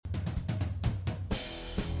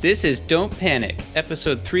This is Don't Panic,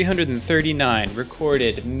 episode 339,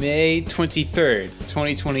 recorded May 23rd,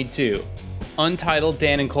 2022. Untitled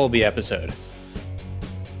Dan and Colby episode.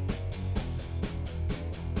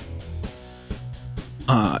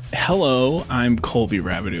 Hello, I'm Colby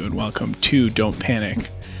Rabideau, and welcome to Don't Panic.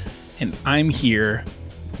 And I'm here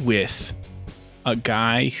with a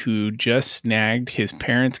guy who just snagged his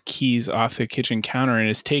parents' keys off the kitchen counter and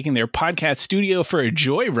is taking their podcast studio for a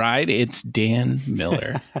joyride. It's Dan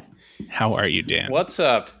Miller. How are you, Dan? What's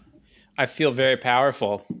up? I feel very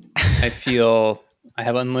powerful. I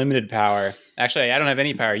have unlimited power. Actually, I don't have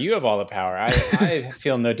any power. You have all the power. I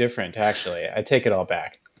feel no different, actually. I take it all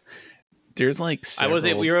back. There's like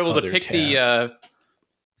we were able to pick tabs.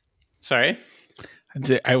 Sorry?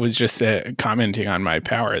 I was just commenting on my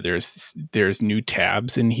power. There's new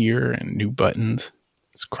tabs in here and new buttons.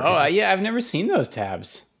 It's crazy. Oh, yeah, I've never seen those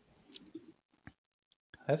tabs.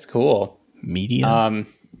 That's cool. Media?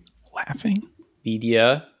 Laughing?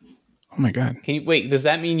 Media. Oh my God. Wait, does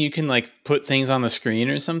that mean you can like put things on the screen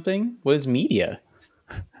or something? What is media?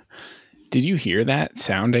 Did you hear that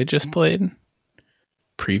sound I just played?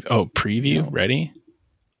 Preview? No. Ready?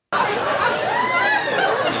 Yeah.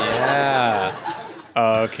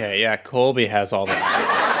 Okay, yeah, Colby has all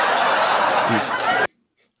that. Oops.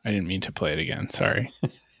 I didn't mean to play it again. Sorry.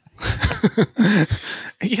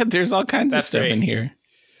 Yeah, there's all kinds of stuff in here.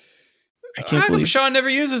 I can't believe Sean never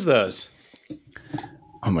uses those.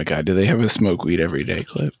 Oh my God, do they have a smoke weed every day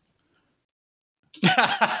clip?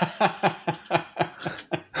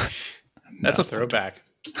 That's a throwback.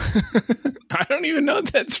 I don't even know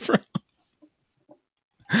what that's from.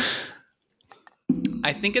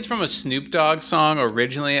 I think it's from a Snoop Dogg song.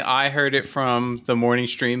 Originally, I heard it from the Morning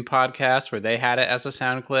Stream podcast where they had it as a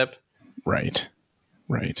sound clip. Right.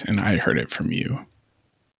 And I heard it from you.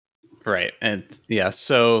 Right. And yeah,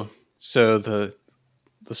 so the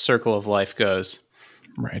circle of life goes.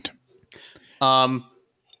 Right.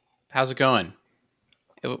 How's it going?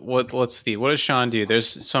 What does Sean do?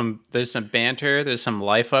 There's some banter, there's some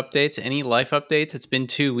life updates. Any life updates? It's been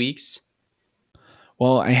 2 weeks.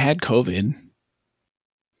 Well, I had COVID.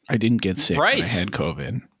 I didn't get sick, right. But I had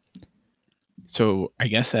COVID. So I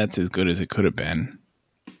guess that's as good as it could have been.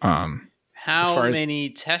 How many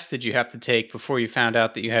tests did you have to take before you found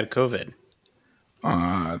out that you had COVID? 3.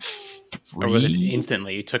 Or was it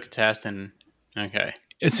instantly? You took a test and okay.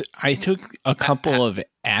 I took a couple of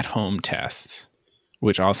at-home tests,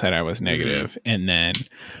 which all said I was negative. Mm-hmm. And then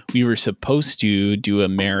we were supposed to do a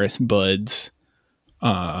Maris Buds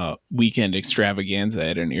weekend extravaganza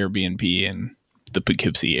at an Airbnb in the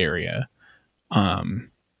Poughkeepsie area.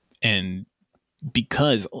 And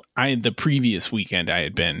because the previous weekend I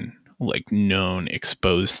had been like known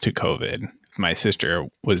exposed to COVID. My sister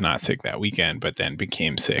was not sick that weekend, but then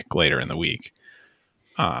became sick later in the week.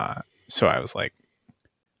 So I was like,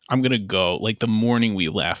 I'm going to go. Like the morning we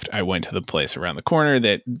left, I went to the place around the corner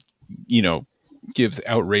that, gives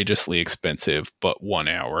outrageously expensive, but 1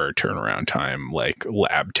 hour turnaround time, like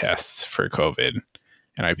lab tests for COVID.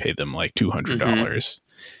 And I paid them like $200.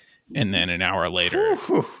 Mm-hmm. And then an hour later,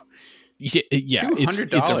 yeah,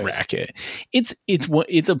 it's a racket. It's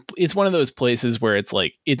one of those places where it's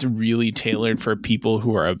like, it's really tailored for people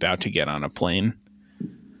who are about to get on a plane.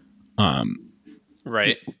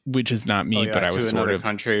 Right. Which is not me, but I was sort of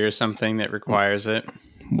country or something that requires it.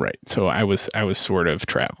 Right. So I was sort of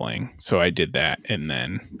traveling. So I did that. And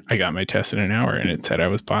then I got my test in an hour and it said I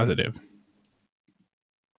was positive.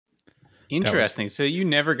 Interesting. So you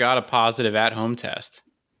never got a positive at-home test?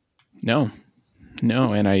 No.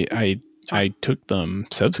 And I took them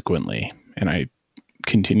subsequently and I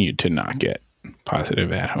continued to not get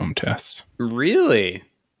positive at-home tests. Really?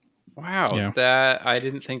 Wow. Yeah. That I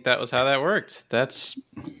didn't think that was how that worked. That's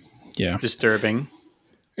disturbing.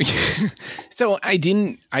 So I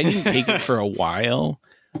didn't take it for a while.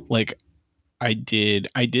 Like I got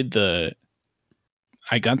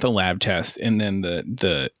the lab test and then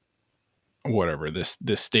the whatever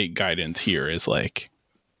the state guidance here is like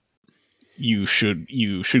you should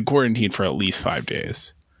quarantine for at least 5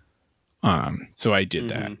 days. So I did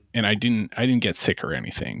that and I didn't get sick or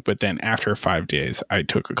anything, but then after 5 days I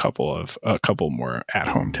took a couple more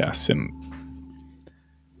at-home tests and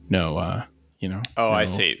no. I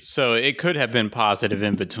see. So it could have been positive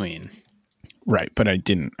in between. Right, but I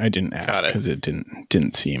didn't ask because it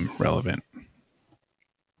didn't seem relevant.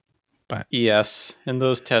 But yes, and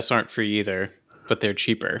those tests aren't free either, but they're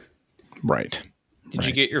cheaper. Right. Did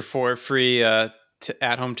you get your 4 free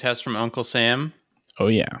at-home tests from Uncle Sam? Oh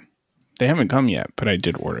yeah. They haven't come yet, but I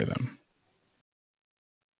did order them.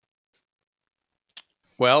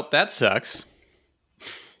 Well, that sucks.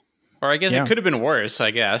 Or I guess it could have been worse, I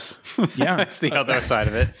guess. Yeah. That's the other side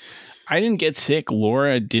of it. I didn't get sick.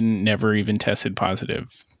 Laura never even tested positive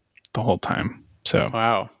the whole time. So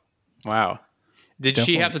wow. Did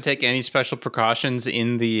she have to take any special precautions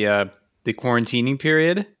in the quarantining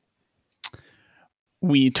period?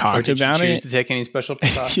 We talked about it. Did you choose it. to take any special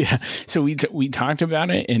precautions? Yeah. So we talked about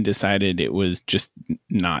it and decided it was just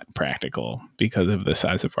not practical because of the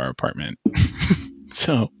size of our apartment.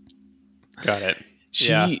 So got it.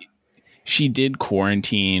 She did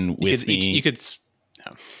quarantine with me. You could.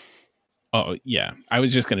 No. Oh yeah, I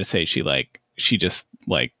was just gonna say she just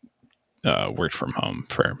worked from home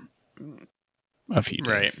for a few days.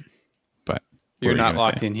 Right. But you're not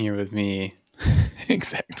locked in here with me.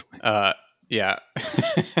 Exactly. Yeah.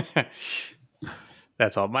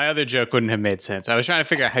 That's all. My other joke wouldn't have made sense. I was trying to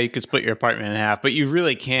figure out how you could split your apartment in half, but you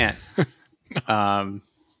really can't.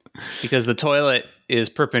 Because the toilet is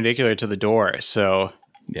perpendicular to the door. So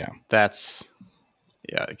yeah,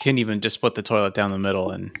 couldn't even just split the toilet down the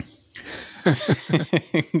middle and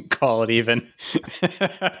call it even.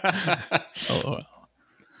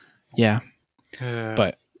 Yeah.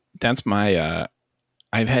 But that's my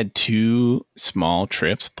I've had 2 small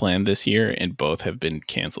trips planned this year and both have been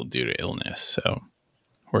canceled due to illness. So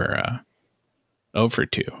we're 0 for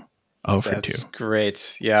 2. 0 for 2. That's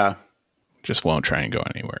great. Yeah. Just won't try and go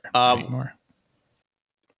anywhere anymore.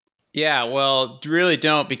 Yeah, well, really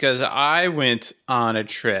don't, because I went on a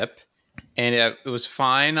trip and it was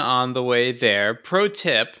fine on the way there. Pro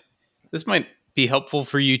tip, this might be helpful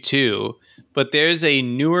for you too, but there's a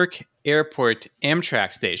Newark Airport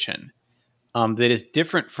Amtrak station that is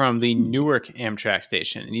different from the Newark Amtrak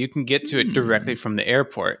station, and you can get to it directly from the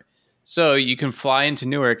airport. So you can fly into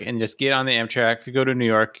Newark and just get on the Amtrak, go to New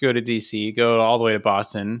York, go to DC, go all the way to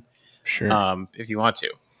Boston, if you want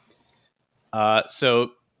to.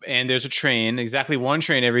 And there's a train, exactly one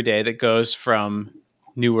train every day that goes from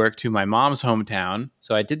Newark to my mom's hometown.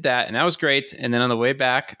 So I did that, and that was great. And then on the way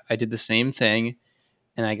back, I did the same thing,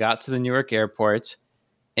 and I got to the Newark airport,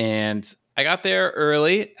 and I got there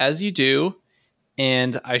early, as you do,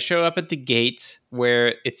 and I show up at the gate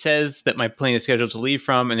where it says that my plane is scheduled to leave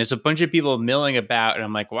from, and there's a bunch of people milling about, and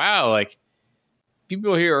I'm like, wow, like,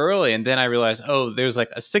 people are here early. And then I realized, there's like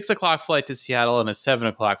a 6 o'clock flight to Seattle and a 7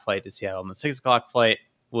 o'clock flight to Seattle, and the 6 o'clock flight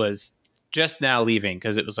was just now leaving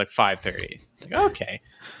because it was like 5:30. Like, okay,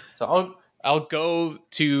 so I'll go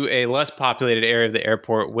to a less populated area of the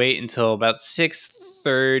airport, wait until about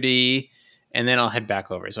 6:30, and then I'll head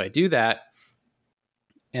back over. So I do that,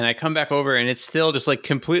 and I come back over, and it's still just like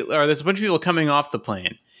completely, or there's a bunch of people coming off the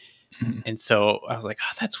plane. And so I was like,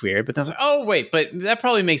 that's weird. But then I was like, wait, but that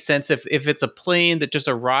probably makes sense if it's a plane that just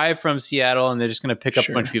arrived from Seattle and they're just going to pick up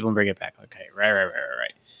a bunch of people and bring it back. Okay,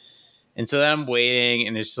 right. And so then I'm waiting,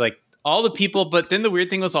 and there's just like all the people. But then the weird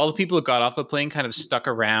thing was all the people who got off the plane kind of stuck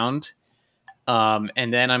around.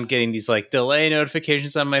 And then I'm getting these like delay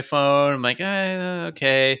notifications on my phone. I'm like,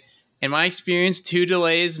 okay. In my experience, 2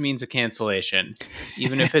 delays means a cancellation,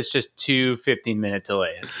 even if it's just 2 15-minute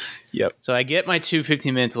delays. Yep. So I get my 2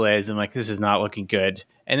 15-minute delays. I'm like, this is not looking good.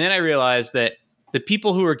 And then I realized that the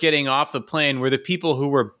people who were getting off the plane were the people who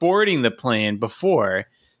were boarding the plane before,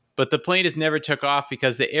 but the plane just never took off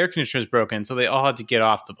because the air conditioner was broken. So they all had to get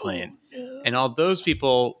off the plane. And all those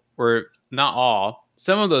people were, not all,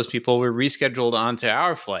 some of those people were rescheduled onto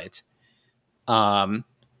our flight,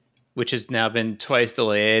 which has now been twice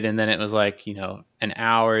delayed. And then it was like, an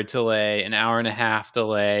hour delay, an hour and a half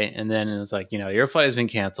delay. And then it was like, your flight has been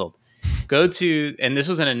canceled. And this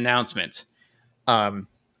was an announcement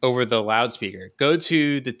over the loudspeaker. Go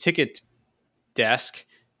to the ticket desk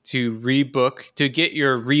to get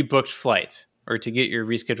your rebooked flight, or to get your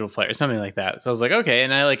rescheduled flight, or something like that. So I was like, okay.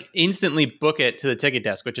 And I like instantly book it to the ticket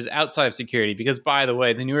desk, which is outside of security, because by the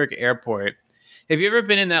way, the Newark airport, have you ever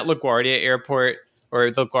been in that LaGuardia airport, or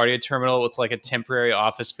the LaGuardia terminal? It's like a temporary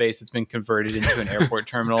office space that's been converted into an airport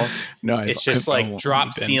terminal. No, it's just like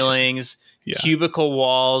drop ceilings, cubicle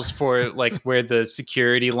walls for like where the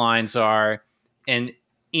security lines are. And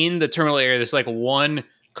in the terminal area, there's like one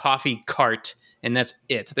coffee cart, and that's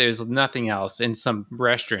it. There's nothing else, and some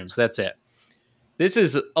restrooms. That's it. This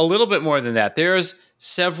is a little bit more than that. There's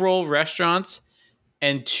several restaurants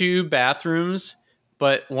and 2 bathrooms,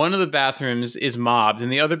 but one of the bathrooms is mobbed,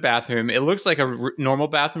 and the other bathroom, it looks like a normal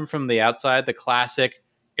bathroom from the outside, the classic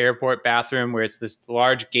airport bathroom where it's this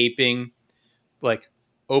large gaping like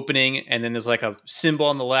opening, and then there's like a symbol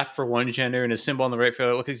on the left for one gender and a symbol on the right for the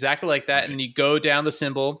other. It looks exactly like that. And then you go down the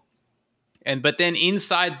symbol, but then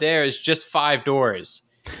inside there is just 5 doors.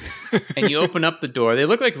 And you open up the door. They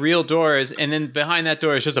look like real doors, and then behind that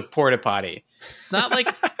door is just a porta potty. It's not like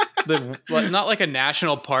not like a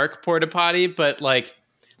national park porta potty, but like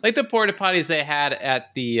the porta potties they had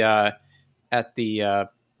at the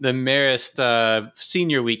Marist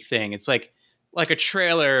Senior Week thing. It's like a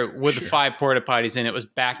trailer with Sure. 5 porta potties in it was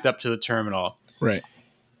backed up to the terminal. Right.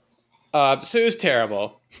 So it was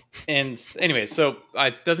terrible. And anyway, so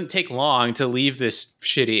it doesn't take long to leave this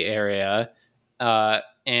shitty area.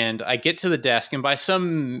 And I get to the desk, and by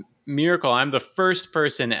some miracle, I'm the first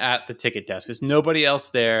person at the ticket desk. There's nobody else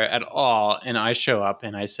there at all. And I show up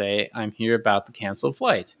and I say, I'm here about the canceled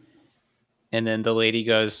flight. And then the lady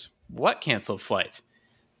goes, what canceled flight?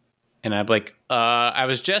 And I'm like, I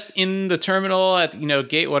was just in the terminal at,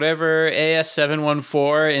 gate whatever,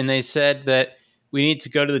 AS714, and they said that we need to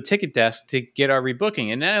go to the ticket desk to get our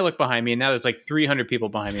rebooking. And then I look behind me, and now there's like 300 people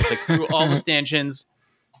behind me. It's like through all the stanchions,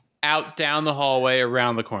 out, down the hallway,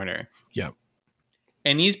 around the corner. Yep.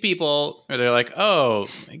 And these people, they're like, oh,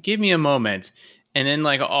 give me a moment. And then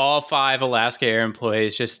like all 5 Alaska Air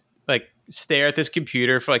employees just like stare at this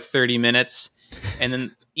computer for like 30 minutes. And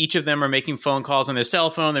then each of them are making phone calls on their cell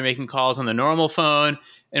phone. They're making calls on the normal phone.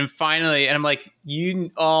 And finally, and I'm like,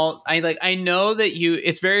 I know that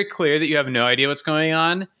it's very clear that you have no idea what's going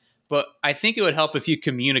on, but I think it would help if you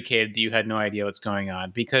communicated that you had no idea what's going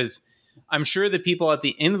on, because I'm sure the people at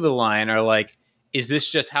the end of the line are like, is this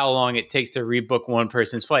just how long it takes to rebook one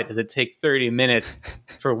person's flight? Does it take 30 minutes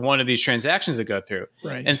for one of these transactions to go through?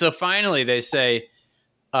 Right. And so finally they say,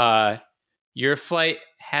 your flight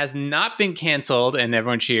has not been canceled, and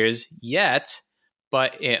everyone cheers, yet,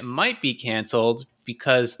 but it might be canceled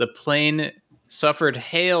because the plane suffered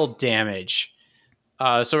hail damage.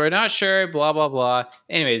 So we're not sure, blah, blah, blah.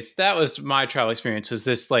 Anyways, that was my travel experience. Was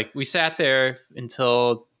this like, we sat there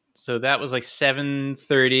until, so that was like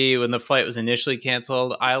 7:30 when the flight was initially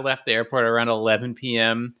canceled. I left the airport around 11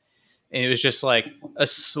 p.m. and it was just like a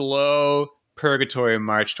slow purgatory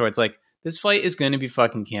march towards like, this flight is going to be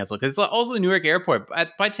fucking canceled. Because it's also the Newark airport.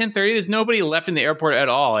 By 10:30, there's nobody left in the airport at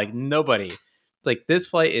all. Like, nobody. It's like, this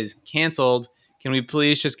flight is canceled. Can we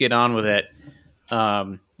please just get on with it?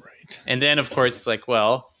 Right. And then, of course, it's like,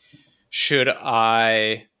 well, should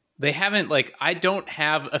I... They haven't, like, I don't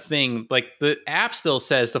have a thing. Like, the app still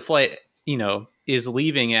says the flight, is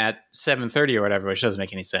leaving at 7:30 or whatever, which doesn't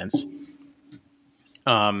make any sense.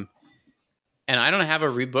 And I don't have a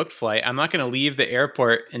rebooked flight. I'm not going to leave the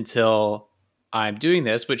airport until I'm doing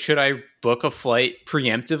this, but should I book a flight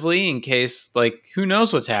preemptively in case, like, who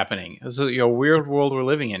knows what's happening? This is a weird world we're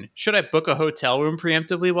living in. Should I book a hotel room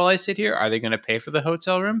preemptively while I sit here? Are they going to pay for the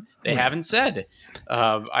hotel room? They haven't said.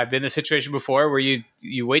 I've been in this situation before where you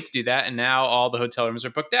wait to do that, and now all the hotel rooms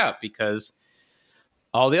are booked out because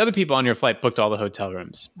all the other people on your flight booked all the hotel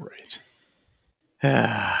rooms. Right.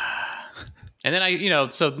 And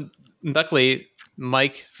then so luckily,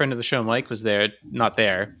 Mike, friend of the show, Mike was there, not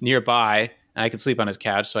there, nearby, and I could sleep on his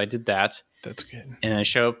couch, so I did that. That's good. And I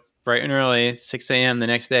show up bright and early, 6 a.m. the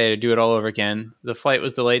next day to do it all over again. The flight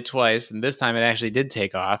was delayed twice, and this time it actually did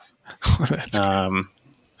take off. That's good.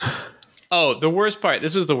 Oh, the worst part.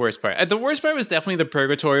 This was the worst part. The worst part was definitely the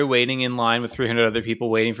purgatory waiting in line with 300 other people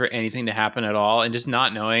waiting for anything to happen at all and just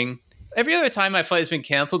not knowing. Every other time my flight has been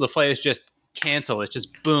canceled, the flight is just canceled. It's just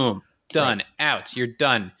boom, done, right. Out. You're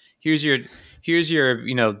done. Here's your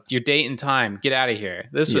your date and time. Get out of here.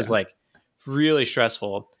 This was like really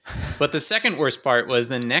stressful. But the second worst part was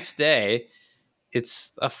the next day.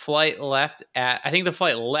 It's a flight left at, I think the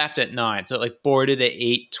flight left at 9. So it like boarded at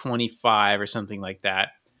 8:25 or something like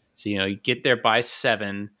that. So, you get there by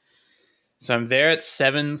 7. So I'm there at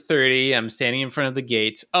 7:30. I'm standing in front of the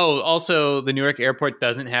gates. Oh, also the Newark airport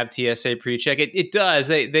doesn't have TSA pre-check. It does.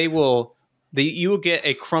 You will get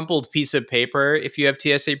a crumpled piece of paper if you have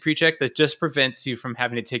TSA pre-check that just prevents you from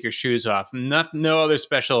having to take your shoes off. No other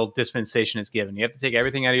special dispensation is given. You have to take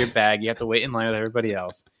everything out of your bag. You have to wait in line with everybody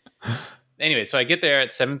else. Anyway, so I get there at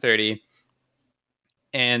 7:30,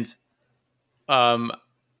 and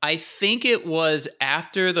I think it was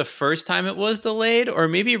after the first time it was delayed, or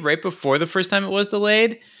maybe right before the first time it was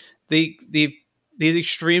delayed. These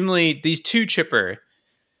two chipper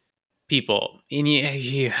people, and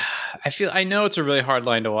I know it's a really hard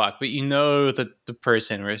line to walk, but that the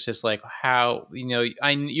person where it's just like, how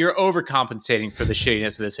you're overcompensating for the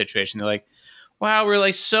shittiness of the situation. They're like, wow, we're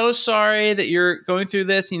like so sorry that you're going through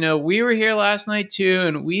this. We were here last night too,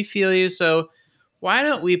 and we feel you. So why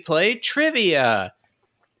don't we play trivia?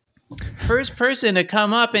 First person to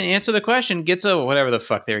come up and answer the question gets a whatever the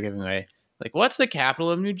fuck they were giving away. Like, what's the capital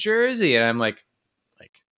of New Jersey? And I'm like,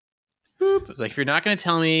 boop. It's like, if you're not going to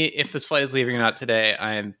tell me if this flight is leaving or not today,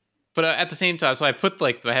 I'm But at the same time, so I put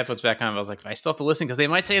like my headphones back on. I was like, I still have to listen because they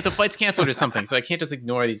might say if the flight's canceled or something. So I can't just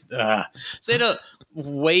ignore these. So I had to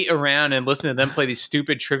wait around and listen to them play these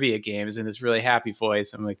stupid trivia games in this really happy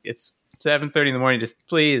voice. I'm like, it's 7:30 in the morning. Just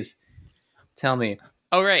please tell me.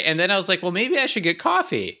 Oh, right. And then I was like, well, maybe I should get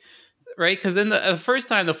coffee, right? Because then the first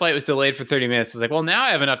time the flight was delayed for 30 minutes, I was like, well, now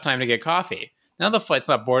I have enough time to get coffee. Now the flight's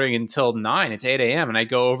not boarding until 9. It's 8 a.m. And I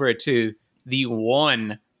go over to the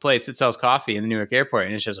one place that sells coffee in the Newark airport,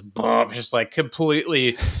 and it's just just like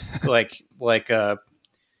completely like the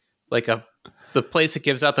place that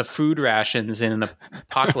gives out the food rations in an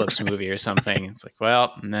apocalypse movie or something. It's like,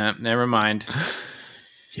 well, nah, never mind.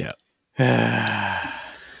 Yeah.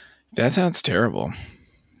 That sounds terrible.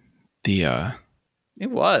 It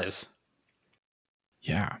was.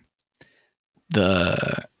 Yeah.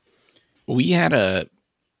 We had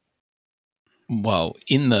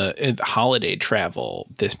in the holiday travel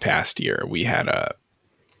this past year, we had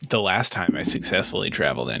the last time I successfully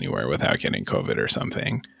traveled anywhere without getting COVID or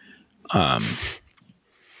something. A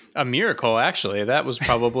miracle, actually. That was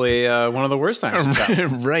probably one of the worst times.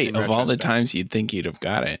 Right. Of all the times you'd think you'd have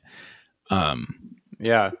got it.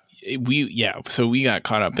 Yeah. So we got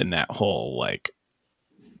caught up in that whole like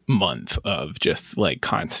month of just like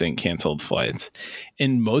constant canceled flights.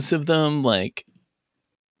 And most of them, like,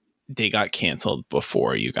 they got canceled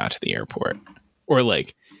before you got to the airport, or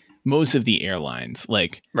like most of the airlines,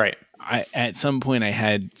 like, right. At some point I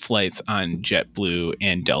had flights on JetBlue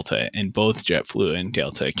and Delta, and both JetBlue and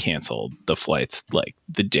Delta canceled the flights like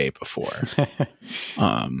the day before.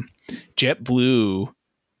 JetBlue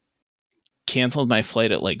canceled my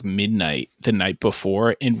flight at like midnight the night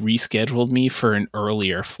before and rescheduled me for an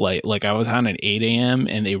earlier flight. Like I was on an 8 a.m.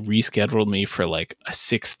 and they rescheduled me for like a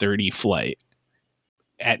 6:30 flight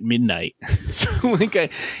at midnight. So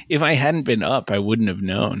like if I hadn't been up, I wouldn't have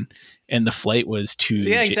known. And the flight was to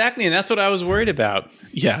exactly. And that's what I was worried about.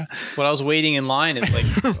 Yeah. What I was waiting in line is like,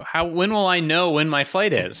 when will I know when my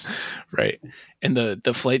flight is? Right. And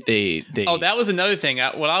the flight they oh, that was another thing.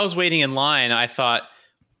 When I was waiting in line, I thought,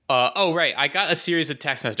 right, I got a series of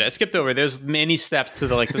text messages. I skipped over. There's many steps to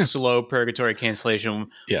the slow purgatory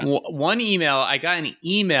cancellation. Yeah. One email, I got an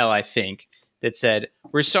email, I think, that said,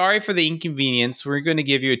 "We're sorry for the inconvenience. We're going to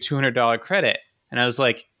give you a $200 credit." And I was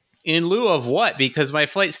like, in lieu of what? Because my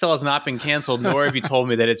flight still has not been canceled, nor have you told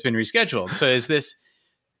me that it's been rescheduled. So is this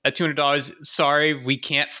a $200? Sorry, we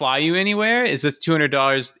can't fly you anywhere. Is this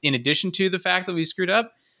 $200 in addition to the fact that we screwed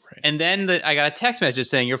up? Right. And then I got a text message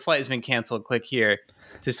saying your flight has been canceled. Click here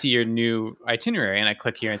to see your new itinerary. And I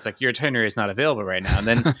click here and it's like, your itinerary is not available right now. And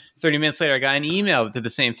then 30 minutes later, I got an email that did the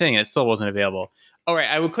same thing and it still wasn't available. All right,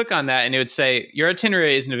 I would click on that and it would say, your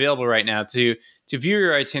itinerary isn't available right now. To view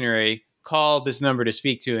your itinerary, call this number to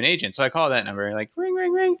speak to an agent. So I call that number, like, ring,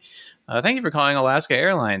 ring, ring. Thank you for calling Alaska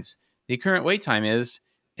Airlines. The current wait time is,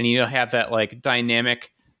 and you have that like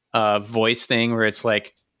dynamic voice thing where it's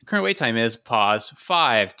like, current wait time is pause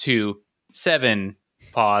 5 to 7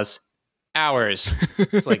 pause hours.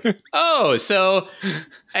 It's like, oh, so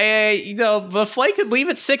the flight could leave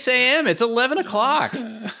at 6 a.m. It's 11 o'clock.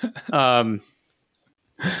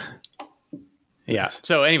 Yeah.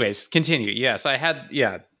 So anyways, continue. Yes, I had,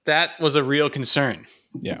 that was a real concern.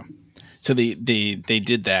 Yeah. So they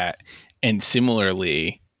did that. And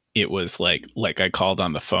similarly, it was like I called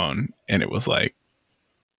on the phone and it was like,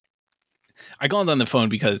 I called on the phone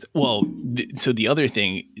because, so the other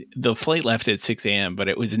thing, the flight left at 6 a.m., but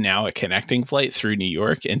it was now a connecting flight through New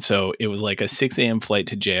York. And so it was like a 6 a.m. flight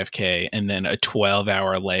to JFK and then a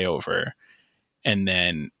 12-hour layover and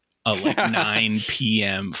then a 9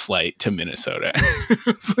 p.m. flight to Minnesota.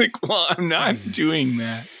 It's like, well, I'm not doing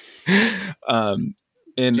that. And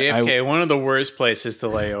JFK, one of the worst places to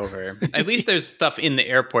lay over. At least there's stuff in the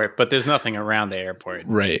airport, but there's nothing around the airport.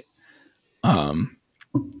 Right.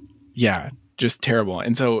 Yeah, just terrible.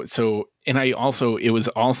 And so and it was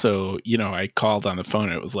also, I called on the phone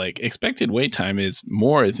and it was like, expected wait time is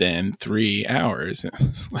more than 3 hours. And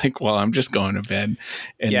it's like, well, I'm just going to bed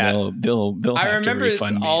and they'll have to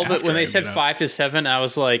refund me. All that when they said 5 to 7, I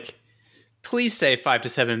was like, please say 5 to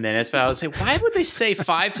 7 minutes. But I was like, why would they say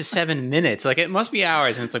 5 to 7 minutes? Like, it must be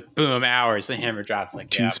hours. And it's like, boom, hours. The hammer drops. Like,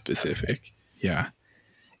 too specific. Yeah.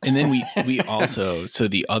 And then we also, so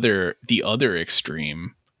the other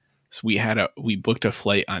extreme. So we booked a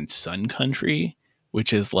flight on Sun Country,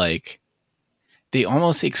 which is like, they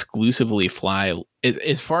almost exclusively fly,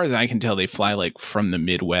 as far as I can tell, they fly like from the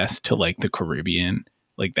Midwest to like the Caribbean.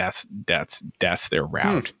 Like that's their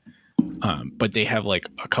route. But they have like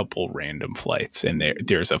a couple random flights, and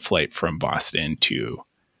there's a flight from Boston to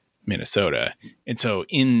Minnesota. And so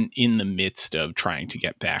in the midst of trying to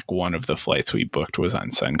get back, one of the flights we booked was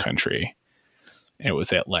on Sun Country. And it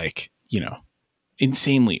was at like,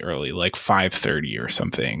 insanely early, like 5:30 or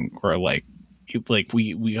something, or like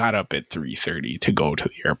we got up at 3:30 to go to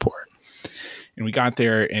the airport. And we got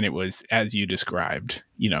there and it was, as you described,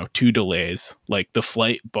 2 delays. Like the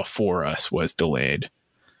flight before us was delayed.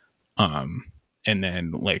 And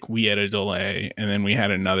then like we had a delay, and then we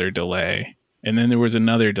had another delay, and then there was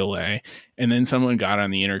another delay. And then someone got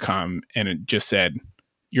on the intercom and it just said,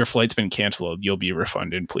 "Your flight's been canceled. You'll be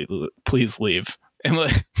refunded. Please leave." And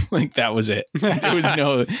like that was it. They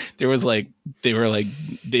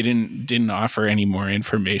didn't offer any more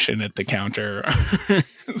information at the counter.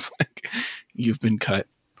 It's like, "You've been cut.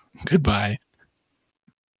 Goodbye."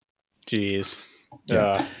 Jeez.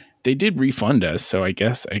 Yeah. They did refund us, so I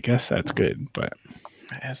guess that's good. But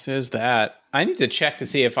yes, there's that. I need to check to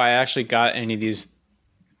see if I actually got any of these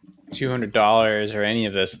 $200 or any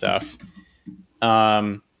of this stuff.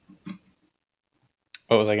 What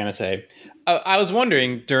was I going to say? I was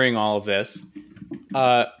wondering during all of this,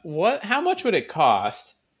 how much would it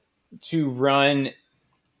cost to run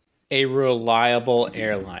a reliable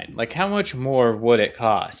airline? Like, how much more would it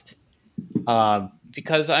cost?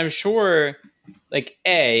 Because I'm sure, like,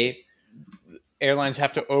 airlines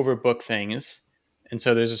have to overbook things, and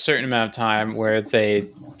so there's a certain amount of time where they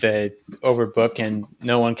overbook and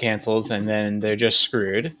no one cancels, and then they're just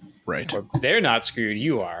screwed. Right. Or they're not screwed.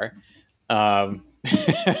 You are.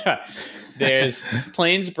 There's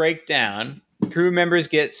planes break down, crew members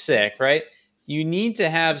get sick, right? You need to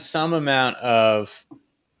have some amount of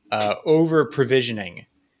over provisioning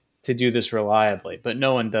to do this reliably, but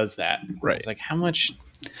no one does that. Right. It's like, how much?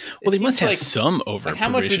 Well, they must have some over. Like, how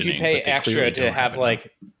much would you pay extra to have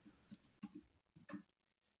like?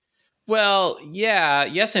 Well, yeah,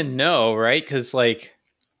 yes and no, right? Because like,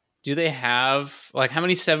 do they have like how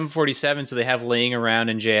many 747s do they have laying around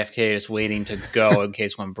in JFK just waiting to go in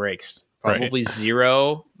case one breaks? Probably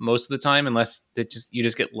zero most of the time, unless you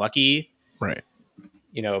just get lucky. Right.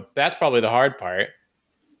 That's probably the hard part.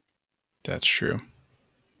 That's true.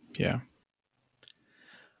 Yeah.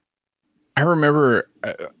 I remember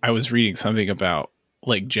I was reading something about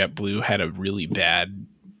like JetBlue had a really bad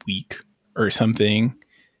week or something,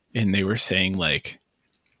 and they were saying like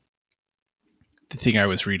the thing I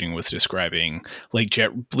was reading was describing like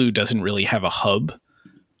JetBlue doesn't really have a hub.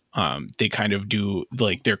 They kind of do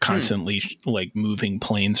like they're constantly like moving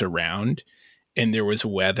planes around, and there was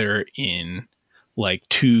weather in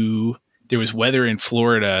there was weather in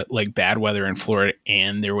Florida, like bad weather in Florida,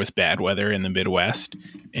 and there was bad weather in the Midwest.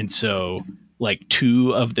 And so like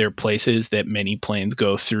 2 of their places that many planes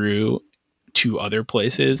go through to other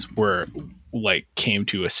places were like came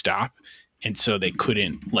to a stop. And so they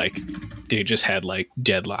couldn't they just had like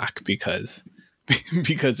deadlock because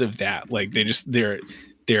of that. Like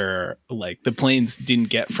they're like the planes didn't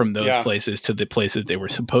get from those places to the places they were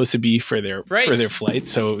supposed to be for their flight.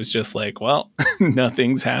 So it was just like, well,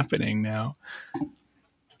 nothing's happening now.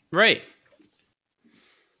 Right.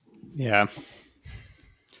 Yeah.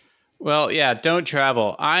 Well, yeah, don't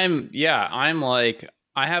travel. I'm like,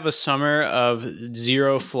 I have a summer of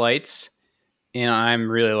 0 flights, and I'm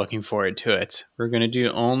really looking forward to it. We're going to do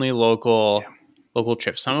only local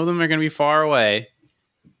trips. Some of them are going to be far away,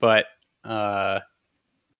 but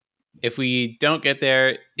if we don't get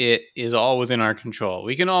there, it is all within our control.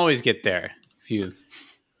 We can always get there if you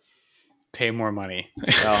pay more money.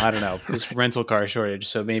 Well, I don't know. There's rental car shortage,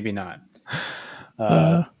 so maybe not.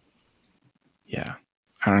 Yeah. I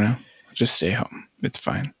don't know. Just stay home. It's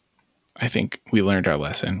fine. I think we learned our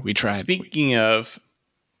lesson. We tried. Speaking of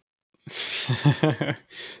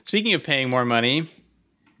paying more money,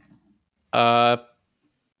 tech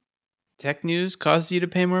news causes you to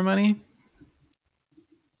pay more money?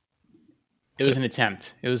 It was an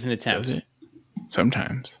attempt. Does it?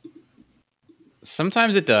 Sometimes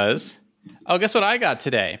it does. Oh, guess what I got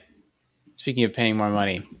today? Speaking of paying more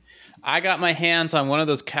money, I got my hands on one of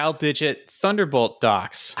those CalDigit Thunderbolt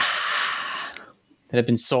docks that have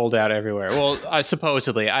been sold out everywhere. Well,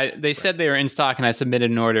 supposedly. They said they were in stock, and I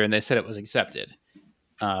submitted an order, and they said it was accepted.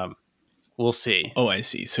 We'll see. Oh, I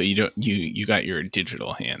see. So you got your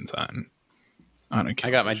digital hands on a CalDigit.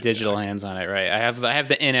 I got my digital hands on it, right? I have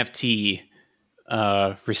the NFT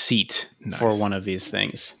receipt for one of these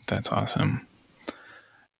things. That's awesome.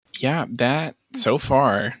 Yeah, that so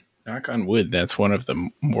far, knock on wood, that's one of the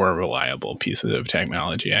more reliable pieces of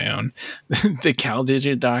technology I own. The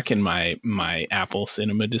CalDigit dock in my Apple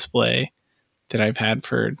Cinema display that I've had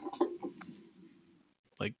for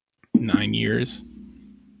like 9 years.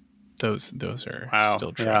 Those are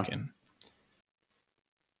still trucking.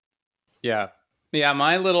 Yeah. Yeah,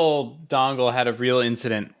 my little dongle had a real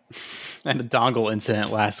incident and a dongle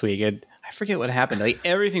incident last week. I forget what happened. Like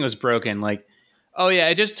everything was broken. Like, oh yeah,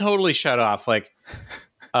 it just totally shut off. Like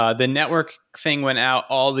the network thing went out,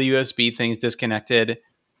 all the USB things disconnected,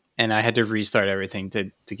 and I had to restart everything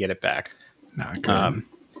to get it back. Not good.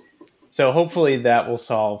 So hopefully that will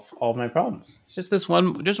solve all of my problems. It's just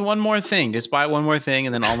one more thing. Just buy one more thing,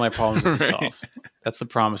 and then all my problems will be solved. That's the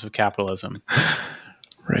promise of capitalism.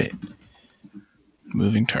 Right.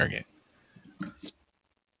 Moving target.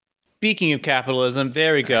 Speaking of capitalism,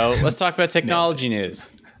 there we go. Let's talk about technology news.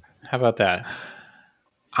 How about that?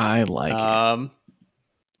 I like it.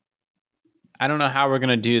 I don't know how we're going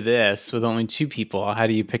to do this with only two people. How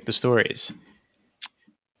do you pick the stories?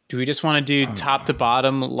 Do we just want to do top to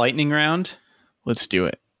bottom lightning round? Let's do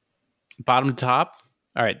it. Bottom to top?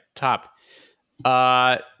 All right, top.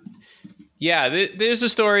 Yeah, there's a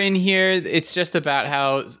story in here. It's just about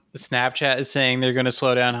how Snapchat is saying they're going to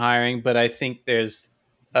slow down hiring, but I think there's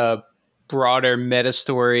a broader meta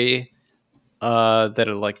story that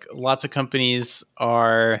are like lots of companies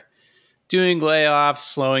are doing layoffs,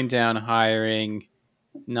 slowing down hiring,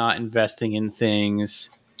 not investing in things.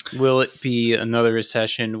 Will it be another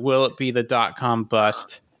recession? Will it be the .com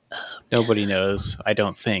bust? Nobody knows. I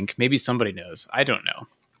don't think. Maybe somebody knows. I don't know.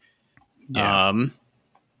 Yeah.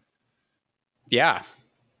 Yeah.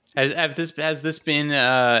 Has this been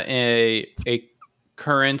a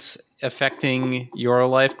current affecting your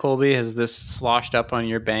life, Colby? Has this sloshed up on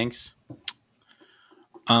your banks?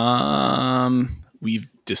 We've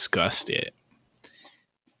discussed it.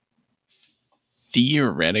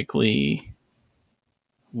 Theoretically,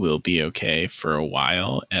 will be okay for a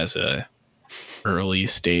while as a early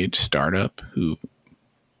stage startup who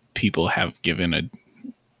people have given a,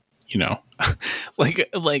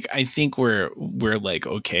 like I think we're like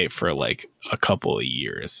okay for like a couple of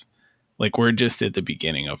years. Like we're just at the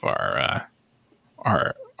beginning of our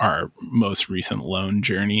most recent loan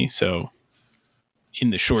journey, so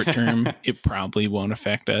in the short term it probably won't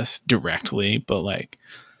affect us directly, but like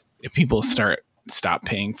if people stop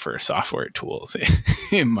paying for software tools,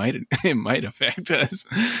 it might affect us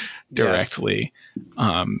directly.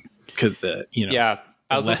 Yes. Because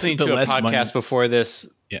I was listening to a podcast before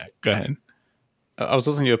this. Yeah, go ahead. I was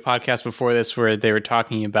listening to a podcast before this where they were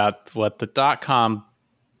talking about what the .com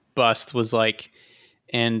bust was like,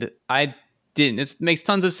 and I didn't. It makes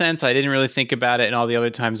tons of sense. I didn't really think about it, and all the other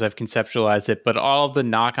times I've conceptualized it. But all of the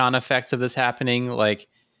knock-on effects of this happening, like,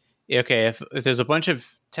 okay, if there's a bunch of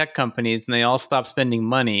tech companies and they all stop spending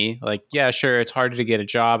money, like, yeah, sure, it's harder to get a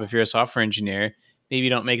job if you're a software engineer. Maybe you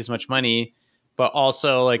don't make as much money, but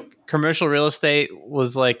also like commercial real estate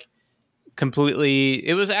was like completely,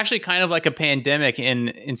 it was actually kind of like a pandemic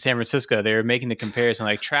in San Francisco. They were making the comparison,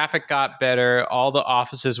 like traffic got better, all the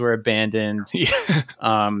offices were abandoned.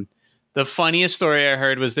 Yeah. The funniest story I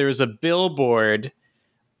heard was there was a billboard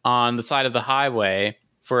on the side of the highway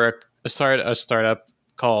for a startup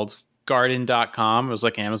called garden.com. It was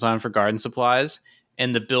like Amazon for garden supplies.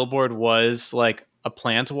 And the billboard was like a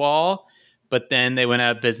plant wall, but then they went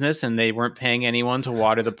out of business and they weren't paying anyone to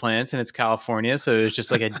water the plants, and it's California. So it was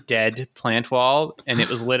just like a dead plant wall, and it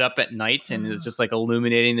was lit up at night and it was just like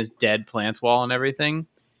illuminating this dead plant wall and everything.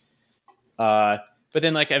 But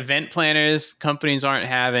then like event planners, companies aren't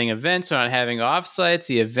having events, aren't having offsites.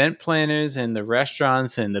 The event planners and the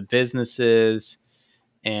restaurants and the businesses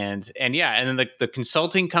and then the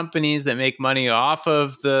consulting companies that make money off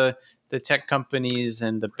of the tech companies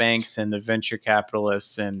and the banks and the venture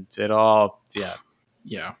capitalists, and it all,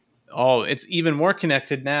 it's even more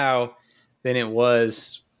connected now than it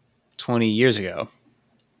was 20 years ago.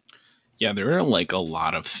 Yeah, there are like a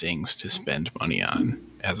lot of things to spend money on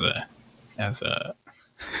as a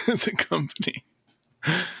company.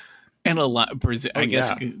 And a lot, I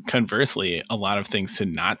guess, conversely, a lot of things to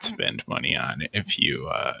not spend money on if you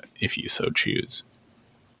so choose.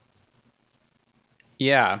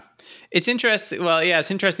 Yeah, it's interesting. Well, yeah, it's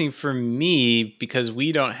interesting for me because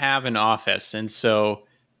we don't have an office, and so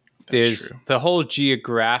there's the whole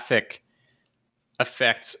geographic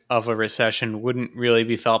effects of a recession wouldn't really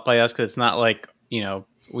be felt by us because it's not like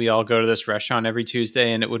we all go to this restaurant every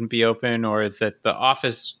Tuesday and it wouldn't be open, or that the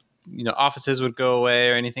offices would go away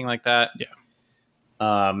or anything like that.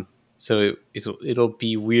 Yeah. So it'll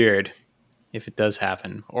be weird if it does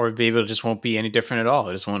happen, or maybe it just won't be any different at all.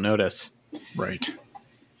 I just won't notice. Right.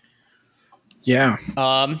 Yeah.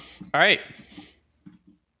 All right.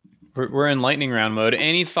 We're in lightning round mode.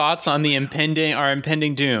 Any thoughts on our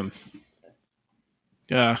impending doom?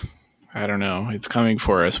 Yeah. I don't know. It's coming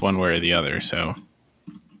for us one way or the other. So.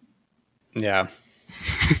 Yeah.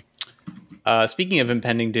 Speaking of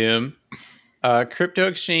impending doom, Crypto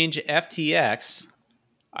exchange FTX.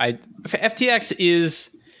 FTX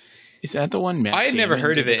is that the one I had never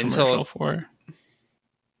heard of it until for?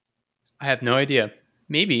 I have no idea.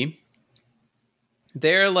 Maybe.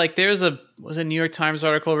 There's a New York Times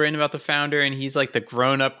article written about the founder, and he's like the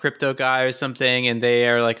grown-up crypto guy or something, and they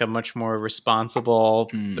are like a much more responsible,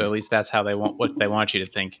 or at least that's how what they want you to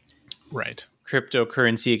think. Right.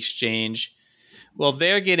 Cryptocurrency exchange. Well,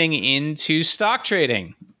 they're getting into stock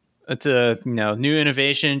trading. It's a new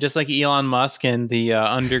innovation, just like Elon Musk and the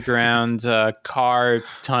underground car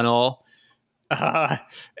tunnel.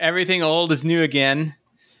 Everything old is new again.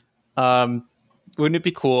 Wouldn't it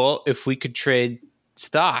be cool if we could trade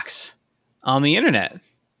stocks on the internet?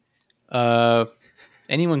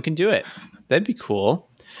 Anyone can do it. That'd be cool.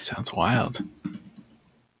 Sounds wild.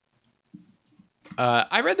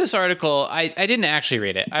 I read this article. I didn't actually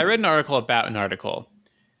read it. I read an article about an article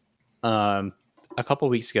a couple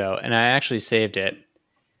weeks ago, and I actually saved it.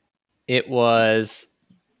 It was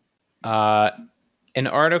an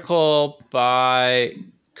article by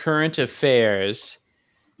Current Affairs.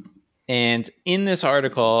 And in this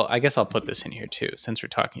article, I guess I'll put this in here too, since we're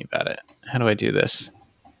talking about it. How do I do this?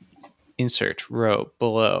 Insert row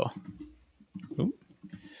below.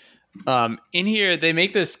 In here, they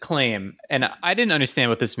make this claim, and I didn't understand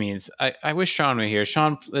what this means. I wish Sean were here.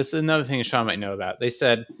 Sean, this is another thing Sean might know about. They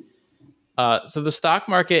said, so the stock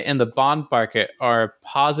market and the bond market are a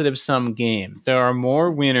positive-sum game. There are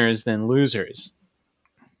more winners than losers,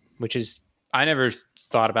 which is, I never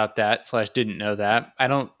thought about that / didn't know that. I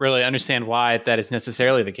don't really understand why that is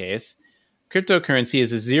necessarily the case. Cryptocurrency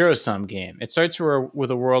is a zero-sum game. It starts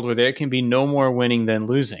with a world where there can be no more winning than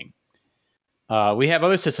losing. We have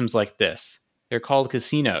other systems like this. They're called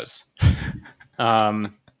casinos,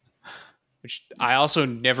 which I also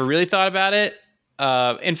never really thought about it.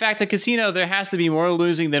 In fact, a casino, there has to be more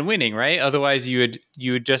losing than winning, right? Otherwise, you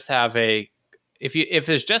would just have if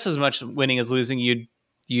there's just as much winning as losing, you'd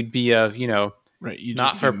be a right,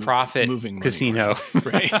 not for profit casino,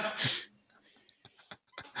 right?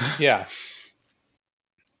 Yeah.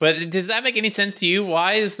 But does that make any sense to you?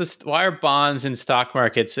 Why are bonds and stock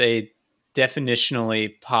markets a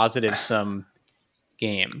definitionally positive sum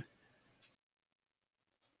game?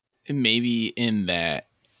 Maybe in that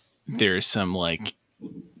there's some like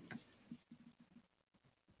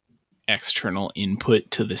external input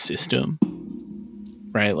to the system,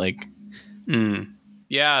 right? Like,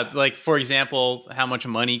 yeah, like for example, how much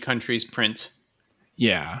money countries print.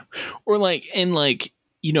 Yeah, or like, and like,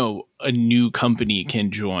 a new company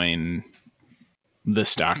can join the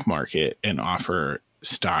stock market and offer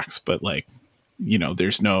stocks, but like,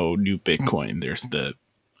 there's no new Bitcoin. There's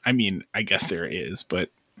I guess there is, but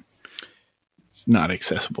it's not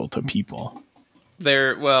accessible to people.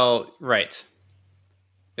 Right.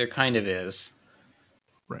 There kind of is.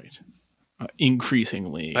 Right.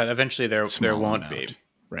 Increasingly. But eventually there won't be.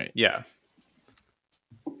 Right. Yeah.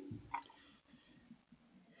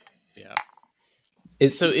 Yeah.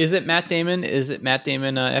 Is it Matt Damon? Is it Matt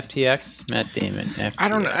Damon FTX? Matt Damon FTX. I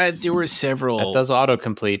don't know. There were several. That does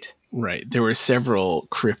autocomplete. Right. There were several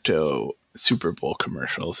crypto Super Bowl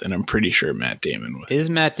commercials, and I'm pretty sure Matt Damon was. Is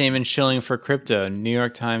Matt Damon shilling for crypto?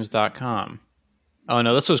 NewYorkTimes.com. Oh,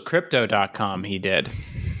 no, this was Crypto.com he did.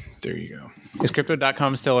 There you go. Is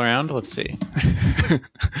Crypto.com still around? Let's see.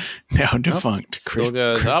 Now defunct. Still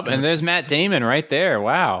goes up. And there's Matt Damon right there.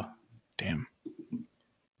 Wow. Damn.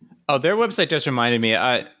 Oh, their website just reminded me.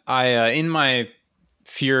 I in my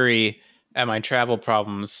fury at my travel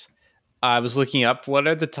problems, I was looking up what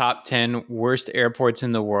are the top 10 worst airports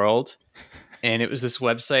in the world. And it was this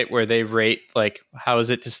website where they rate, like, how is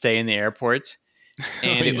it to stay in the airport?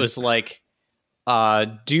 And it was like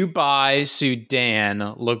Dubai, Sudan,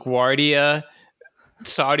 LaGuardia,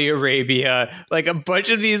 Saudi Arabia, like a bunch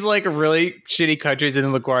of these like really shitty countries, and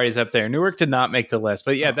LaGuardia's up there. Newark did not make the list,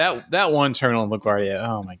 but yeah, that one terminal in LaGuardia,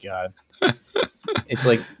 oh my god. It's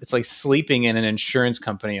like sleeping in an insurance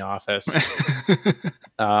company office.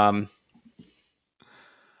 Okay.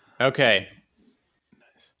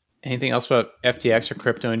 Nice. Anything else about FTX or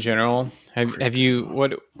crypto in general? Have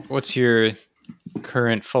you what's your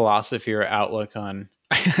current philosophy or outlook on?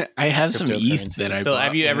 I have some ETH that I bought.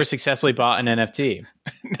 Have you ever successfully bought an NFT?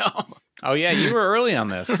 No. Oh yeah, you were early on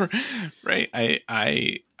this. Right.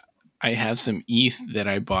 I have some ETH that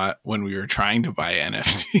I bought when we were trying to buy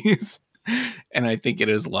NFTs. And I think it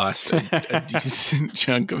has lost a decent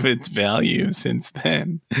chunk of its value since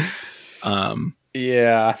then.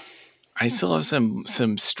 Yeah. I still have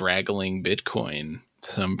some straggling Bitcoin,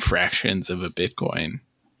 some fractions of a Bitcoin.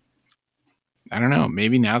 I don't know.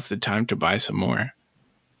 Maybe now's the time to buy some more.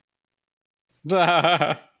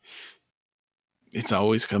 It's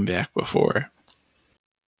always come back before.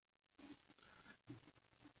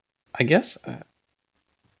 I guess.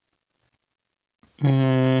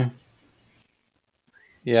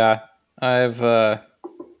 Yeah, I've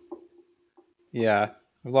I've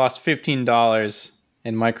lost $15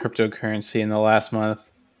 in my cryptocurrency in the last month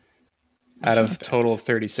out of a total of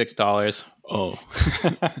 $36. Oh,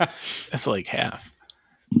 that's like half.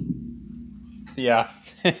 Yeah.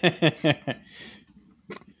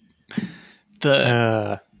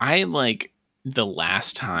 I like the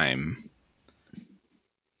last time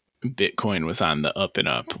Bitcoin was on the up and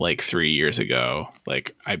up, like 3 years ago.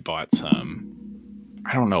 Like I bought some.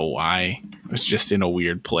 I don't know why. I was just in a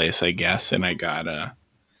weird place, I guess, and I got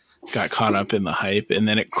caught up in the hype, and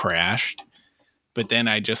then it crashed. But then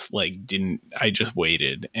I just like didn't. I just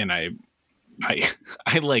waited, and I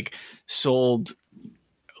like sold.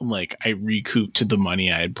 Like I recouped the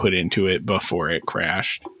money I had put into it before it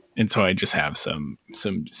crashed, and so I just have some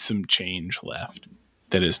change left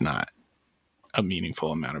that is not a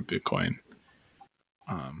meaningful amount of Bitcoin.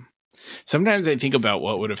 Sometimes I think about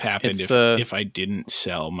what would have happened if I didn't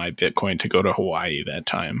sell my Bitcoin to go to Hawaii that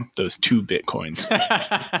time. Those 2 Bitcoins,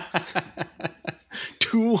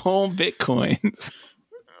 2 whole Bitcoins.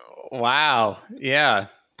 Wow. Yeah.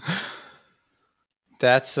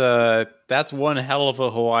 That's one hell of a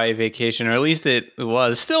Hawaii vacation, or at least it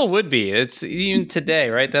was. Still would be. It's even today,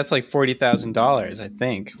 right? That's like $40,000, I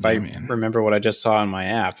think, if I remember what I just saw on my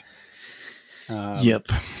app. Yep.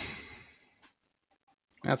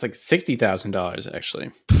 That's like $60,000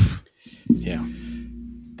 actually. Yeah.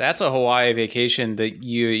 That's a Hawaii vacation that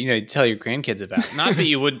you tell your grandkids about. Not that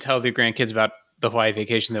you wouldn't tell your grandkids about the Hawaii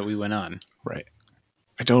vacation that we went on. Right.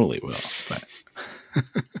 I totally will, but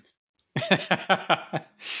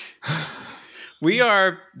we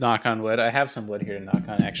are, knock on wood. I have some wood here to knock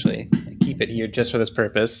on, actually. I keep it here just for this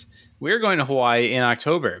purpose. We're going to Hawaii in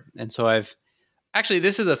October. And so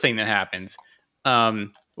this is a thing that happened.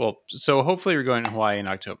 So hopefully we're going to Hawaii in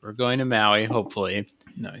October. We're going to Maui, hopefully.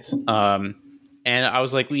 Nice. And I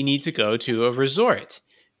was like, we need to go to a resort.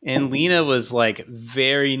 And Lena was like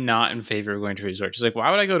very not in favor of going to a resort. She's like, why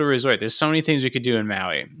would I go to a resort? There's so many things we could do in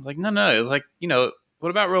Maui. I was like, no. It was like, what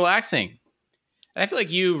about relaxing? And I feel like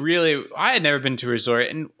I had never been to a resort.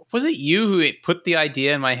 And was it you who put the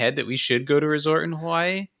idea in my head that we should go to a resort in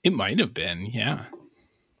Hawaii? It might have been, yeah.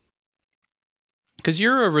 Because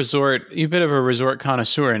you're a bit of a resort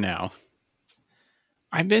connoisseur now.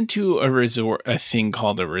 I've been to a thing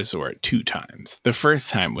called a resort 2 times. The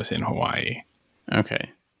first time was in Hawaii.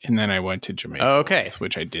 Okay. And then I went to Jamaica,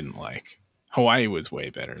 which I didn't like. Hawaii was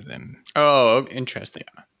way better than... Oh, interesting.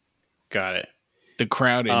 Yeah. Got it. The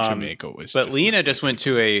crowd in Jamaica was But Lena just went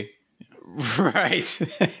to a... Right.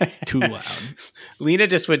 Too loud. Lena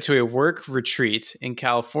just went to a work retreat in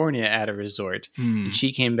California at a resort. And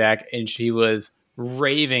she came back and she was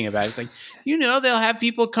raving about it. It's like, they'll have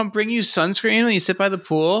people come bring you sunscreen when you sit by the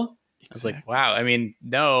pool. Exactly. I was like, wow. I mean,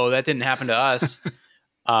 no, that didn't happen to us.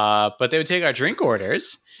 But they would take our drink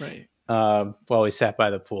orders, right? While we sat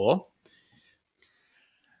by the pool.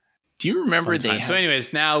 Do you remember So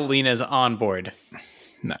anyways, now Lena's on board.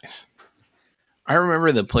 Nice. I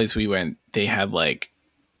remember the place we went, they had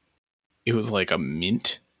it was like a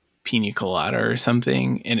mint pina colada or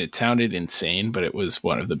something, and it sounded insane, but it was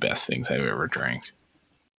one of the best things I've ever drank.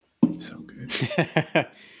 So good.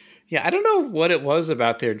 Yeah, I don't know what it was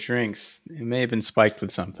about their drinks. It may have been spiked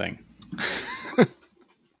with something.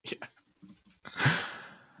 Yeah.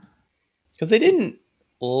 Because they didn't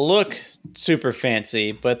look super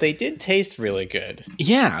fancy, but they did taste really good.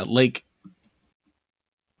 Yeah, like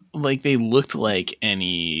they looked like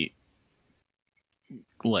any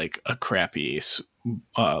a crappy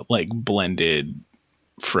blended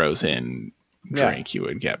frozen drink you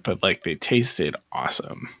would get, but they tasted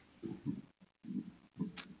awesome.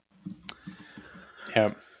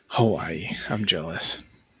 Yep. Hawaii, I'm jealous.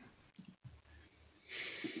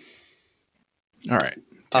 All right.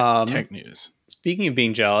 Tech news. Speaking of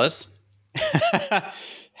being jealous,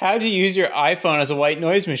 how do you use your iPhone as a white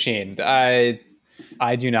noise machine?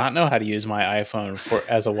 I do not know how to use my iPhone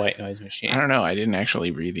as a white noise machine. I don't know. I didn't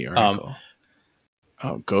actually read the article.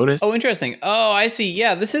 Go to... Oh, interesting. Oh, I see.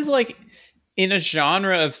 Yeah, this is in a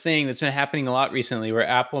genre of thing that's been happening a lot recently, where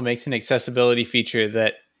Apple makes an accessibility feature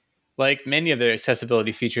that, like many of their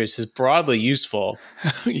accessibility features, is broadly useful.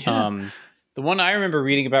 Yeah. The one I remember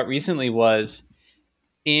reading about recently was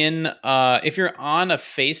if you're on a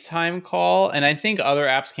FaceTime call, and I think other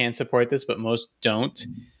apps can support this, but most don't.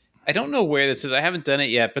 I don't know where this is. I haven't done it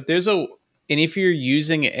yet, but and if you're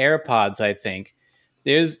using AirPods, I think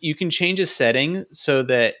you can change a setting so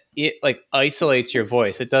that it like isolates your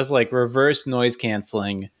voice. It does like reverse noise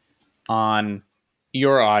canceling on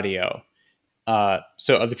your audio,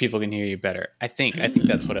 so other people can hear you better. I think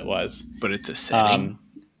that's what it was. But it's a setting,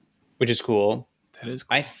 which is cool. That is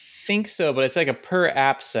cool. I think so, but it's like a per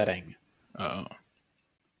app setting. Oh.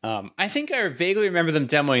 I think I vaguely remember them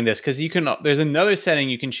demoing this because there's another setting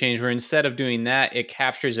you can change where instead of doing that, it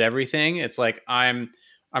captures everything. It's like I'm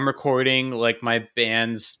recording like my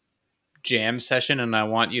band's jam session and I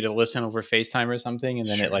want you to listen over FaceTime or something, and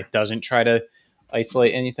then it like doesn't try to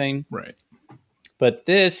isolate anything. Right. But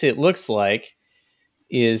this, it looks like,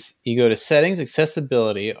 is you go to settings,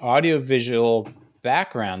 accessibility, audio visual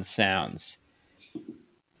background sounds.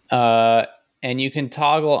 And you can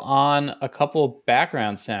toggle on a couple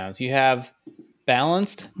background sounds. You have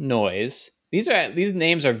balanced noise. These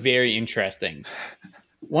names are very interesting.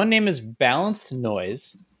 One name is balanced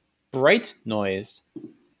noise, bright noise,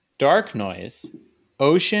 dark noise,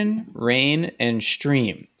 ocean, rain, and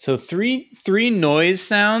stream. So three noise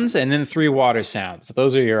sounds and then 3 water sounds.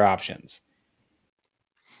 Those are your options.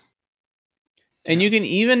 And you can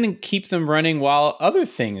even keep them running while other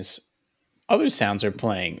sounds are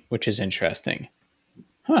playing, which is interesting.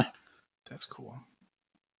 Huh. That's cool.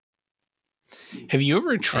 Have you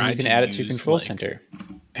ever tried you can add it to Control Center?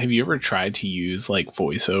 Have you ever tried to use like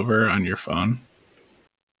VoiceOver on your phone?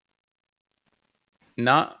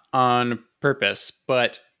 Not on purpose,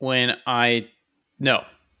 but no.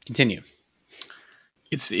 Continue.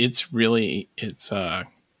 It's really it's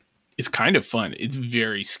kind of fun. It's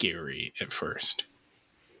very scary at first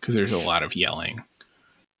because there's a lot of yelling.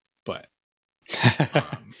 But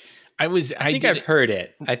I think I've heard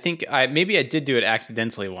it. I think maybe I did do it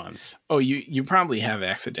accidentally once. Oh, you probably have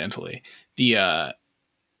accidentally.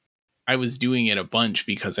 I was doing it a bunch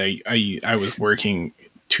because I was working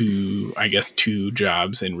 2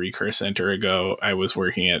 jobs in Recurse Center ago. I was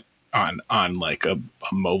working on like a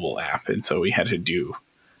mobile app, and so we had to do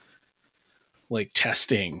like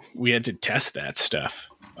testing. We had to test that stuff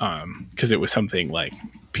because it was something like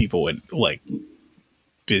people would like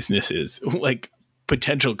businesses like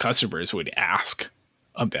potential customers would ask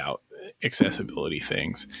about accessibility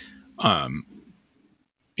things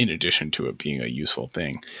in addition to it being a useful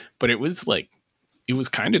thing. But it was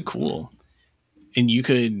kind of cool, and you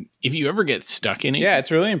could, if you ever get stuck in it,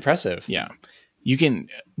 it's really impressive. You can,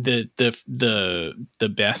 the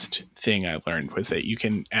best thing I learned was that you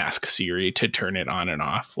can ask Siri to turn it on and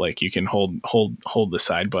off. Like you can hold the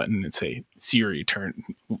side button and say, Siri, turn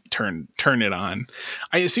it on.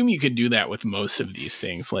 I assume you could do that with most of these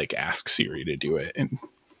things, like ask Siri to do it. And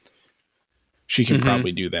she can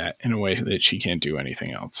probably do that in a way that she can't do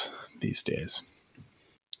anything else these days.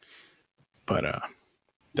 But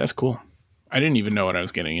that's cool. I didn't even know what I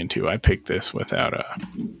was getting into. I picked this without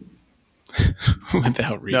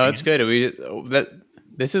without reading. No, it's good.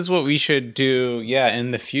 This is what we should do. Yeah,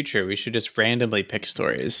 in the future, we should just randomly pick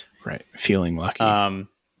stories. Right, feeling lucky.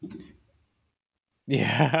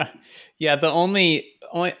 Yeah. The only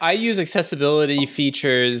I use accessibility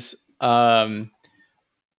features.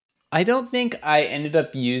 I don't think I ended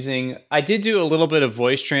up using. I did do a little bit of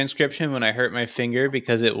voice transcription when I hurt my finger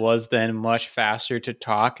because it was then much faster to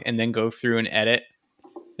talk and then go through and edit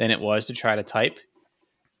than it was to try to type.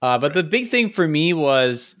 But the big thing for me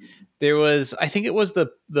was I think it was the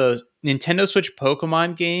Nintendo Switch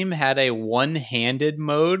Pokemon game had a one-handed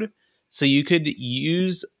mode. So you could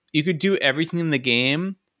do everything in the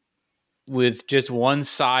game with just one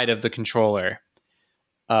side of the controller,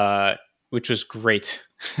 which was great.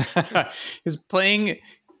 Because playing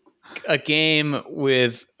a game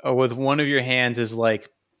with one of your hands is like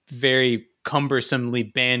very cumbersomely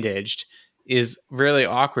bandaged is really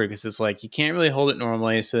awkward because it's like you can't really hold it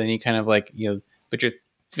normally. So then you kind of like, put your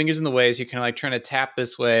fingers in the way. So you're kind of like trying to tap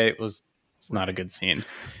this way. It's not a good scene.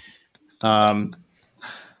 Cool.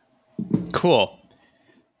 All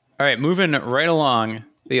right, moving right along.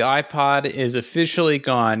 The iPod is officially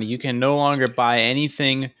gone. You can no longer buy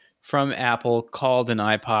anything from Apple called an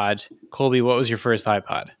iPod. Colby, what was your first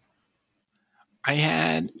iPod?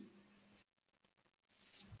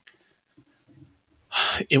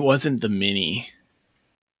 It wasn't the Mini.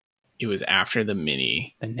 It was after the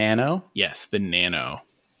Mini. The Nano? Yes, the Nano.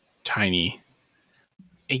 Tiny.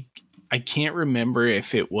 I can't remember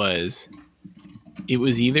if it was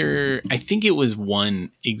either, I think it was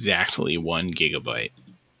exactly 1 gigabyte.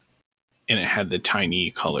 And it had the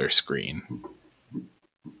tiny color screen.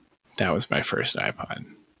 That was my first iPod.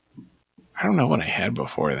 I don't know what I had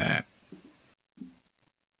before that.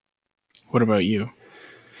 What about you?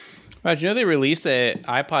 Wow, did you know they released the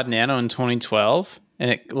iPod Nano in 2012 and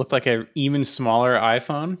it looked like an even smaller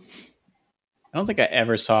iPhone? I don't think I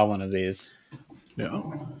ever saw one of these.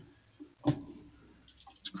 No.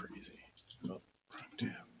 It's crazy. Oh, wrong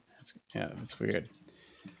tab. That's weird.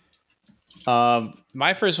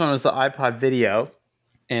 My first one was the iPod Video,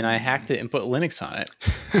 and I hacked it and put Linux on it.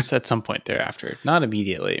 Just at some point thereafter, not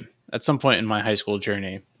immediately. At some point in my high school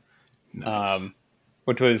journey, Nice.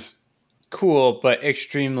 which was cool but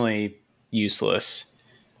extremely useless.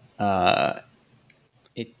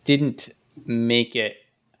 It didn't make it.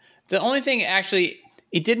 The only thing actually,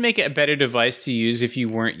 it did make it a better device to use if you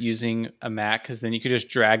weren't using a Mac, because then you could just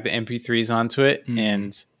drag the MP3s onto it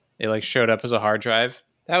and it like showed up as a hard drive.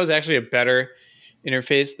 That was actually a better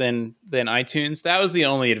interface than iTunes. That was the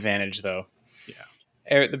only advantage, though.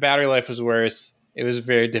 Yeah. The battery life was worse. It was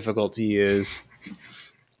very difficult to use.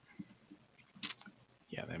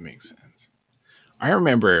 Yeah, that makes sense. I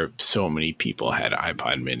remember so many people had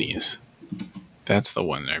iPod minis. That's the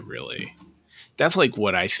one that's like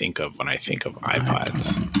what I think of when I think of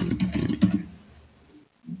iPods.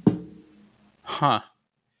 Huh.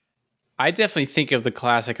 I definitely think of the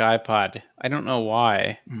classic iPod. I don't know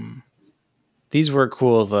why. These were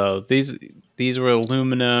cool, though. These were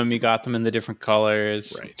aluminum. You got them in the different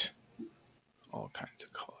colors. Right. All kinds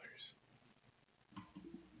of colors.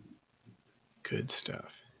 Good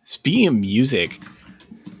stuff. Speaking of music,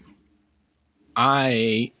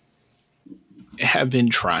 I have been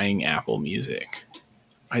trying Apple Music.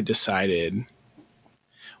 I decided,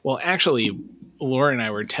 well, actually, Laura and I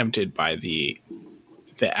were tempted by the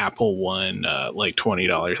Apple One, like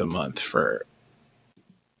 $20 a month for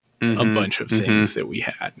a bunch of things that we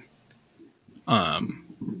had.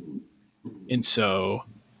 And so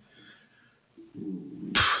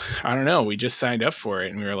I don't know, we just signed up for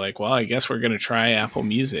it and we were like, well, I guess we're going to try Apple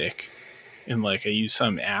Music. And like, I use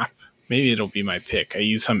some app, maybe it'll be my pick. I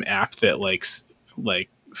use some app that like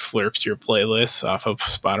slurps your playlists off of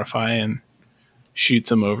Spotify and shoots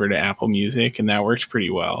them over to Apple Music. And that works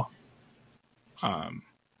pretty well.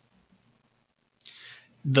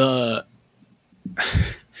 The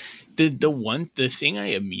thing I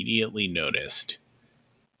immediately noticed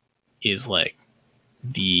is like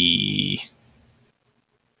the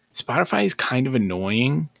Spotify is kind of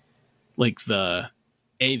annoying. Like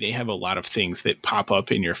they have a lot of things that pop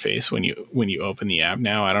up in your face when you open the app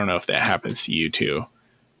now. I don't know if that happens to you too.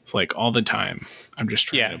 It's like all the time. I'm just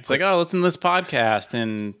trying to it's like, oh, listen to this podcast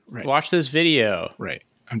and watch this video. Right.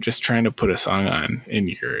 I'm just trying to put a song on and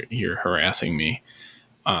you're harassing me.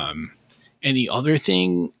 And the other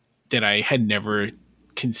thing that I had never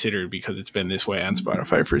considered, because it's been this way on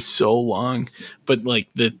Spotify for so long, but like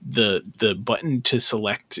the button to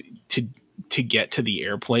select to get to the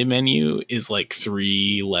AirPlay menu is like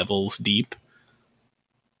 3 levels deep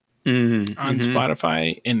on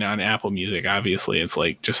Spotify, and on Apple Music, obviously it's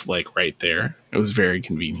like just like right there. It was very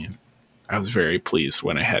convenient. I was very pleased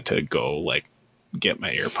when I had to go like get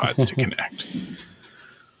my AirPods to connect.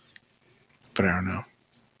 But I don't know.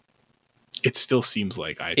 It still seems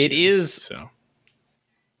like iTunes. It is. So.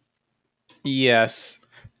 Yes.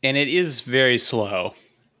 And it is very slow.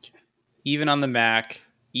 Even on the Mac,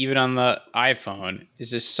 even on the iPhone, is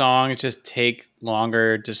just songs just take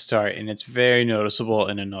longer to start, and it's very noticeable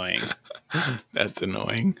and annoying. That's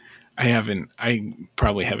annoying. I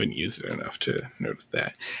probably haven't used it enough to notice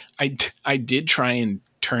that. I did try and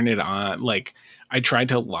turn it on. Like I tried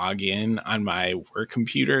to log in on my work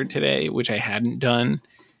computer today, which I hadn't done.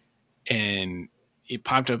 And it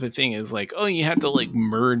popped up a thing is like, oh, you have to like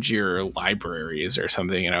merge your libraries or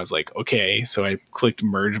something. And I was like, okay. So I clicked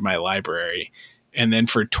merge my library. And then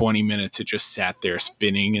for 20 minutes, it just sat there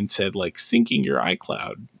spinning and said like syncing your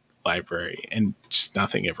iCloud library, and just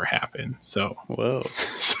nothing ever happened. So, whoa.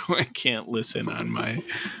 So I can't listen on my.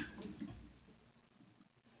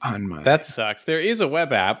 That sucks. There is a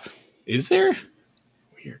web app. Is there?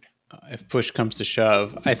 Weird. If push comes to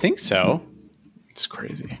shove. I think so. It's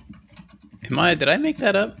crazy. Did I make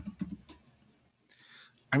that up?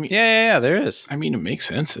 I mean, yeah, there is. I mean, it makes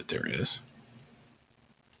sense that there is.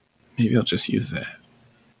 Maybe I'll just use that.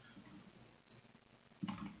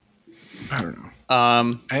 I don't know.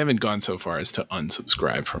 I haven't gone so far as to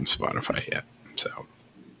unsubscribe from Spotify yet, so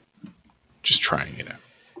just trying it out.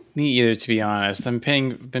 Me either, to be honest. Been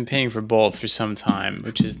paying for both for some time,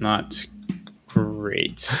 which is not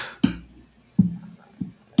great.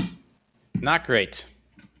 Not great.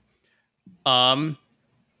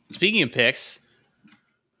 Speaking of picks,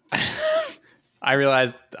 I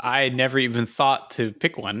realized I had never even thought to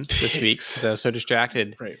pick one this week because I was so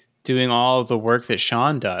distracted doing all of the work that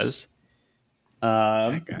Sean does.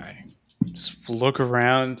 That guy. Just look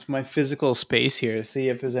around my physical space here, see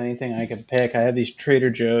if there's anything I can pick. I have these Trader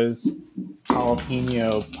Joe's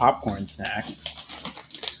jalapeno popcorn snacks.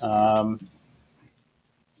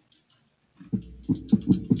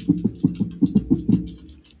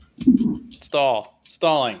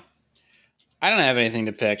 Stalling. I don't have anything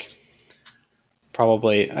to pick.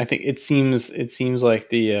 Probably. I think it seems like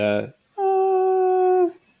the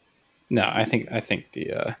no, I think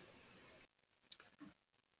the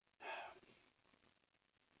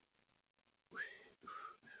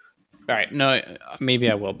all right, no,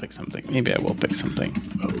 maybe I will pick something.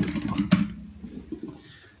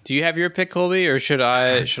 Do you have your pick, Colby, or should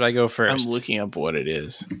I go first? I'm looking up what it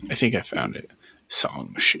is. I think I found it.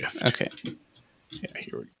 Song Shift. Okay. Yeah,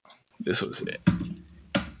 here we go. This was it.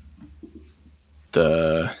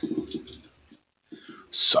 The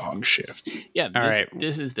Song Shift. Yeah,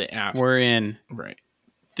 this is the app. We're in. Right.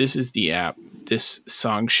 This is the app. This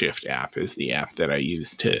Song Shift app is the app that I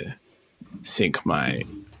use to sync my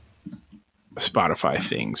Spotify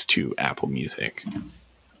things to Apple Music.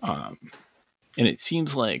 And it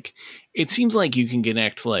seems like you can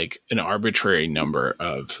connect like an arbitrary number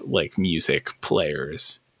of like music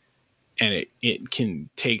players, and it can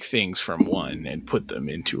take things from one and put them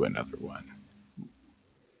into another one.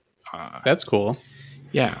 That's cool.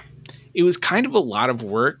 Yeah. It was kind of a lot of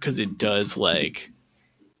work because it does like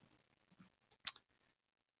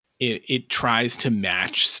it tries to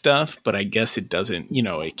match stuff, but I guess it doesn't,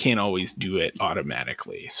 it can't always do it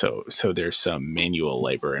automatically. So there's some manual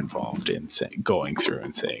labor involved in going through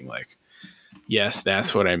and saying like, yes,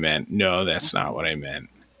 that's what I meant. No, that's not what I meant.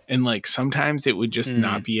 And like sometimes it would just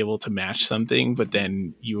not be able to match something, but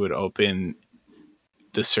then you would open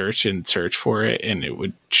the search and search for it and it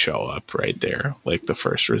would show up right there, like the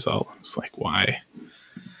first result. It's like, why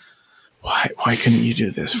couldn't you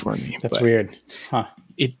do this for me? That's weird. Huh.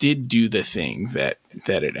 It did do the thing that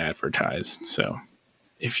it advertised. So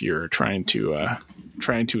if you're trying to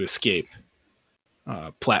escape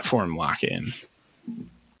platform lock-in,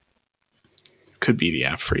 could be the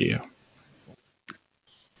app for you.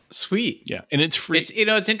 Sweet. Yeah. And it's free.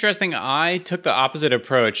 It's interesting. I took the opposite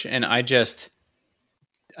approach and I just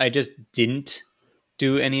didn't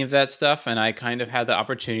do any of that stuff. And I kind of had the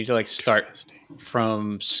opportunity to like start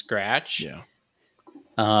from scratch. Yeah.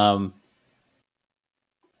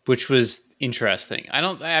 Which was interesting. I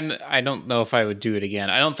don't know if I would do it again.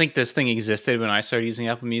 I don't think this thing existed when I started using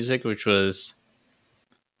Apple Music, which was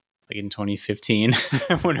like in 2015,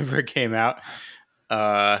 whenever it came out.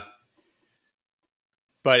 But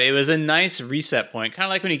it was a nice reset point, kind of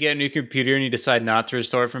like when you get a new computer and you decide not to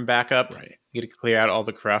restore it from backup. Right. You get to clear out all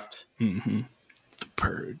the cruft. Mm-hmm. The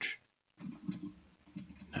purge.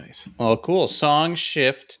 Nice. Well, cool.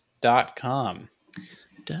 Songshift.com.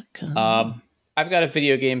 I've got a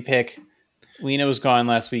video game pick. Lena was gone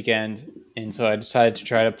last weekend, and so I decided to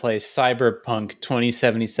try to play Cyberpunk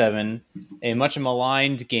 2077, a much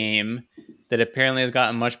maligned game that apparently has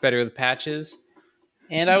gotten much better with patches.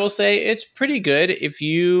 And I will say it's pretty good if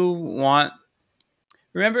you want.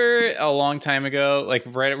 Remember a long time ago, like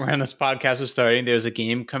right around this podcast was starting, there was a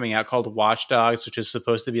game coming out called Watch Dogs, which is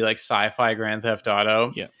supposed to be like sci-fi Grand Theft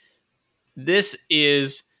Auto. Yeah. This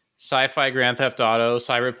is sci-fi Grand Theft Auto.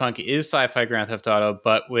 Cyberpunk is sci-fi Grand Theft Auto,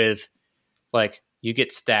 but with like you get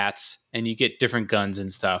stats and you get different guns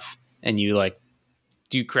and stuff, and you like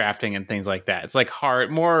do crafting and things like that. It's like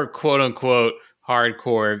more quote unquote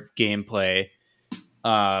hardcore gameplay.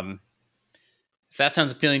 If that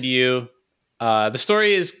sounds appealing to you, the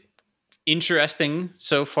story is interesting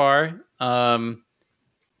so far,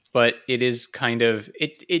 but it is kind of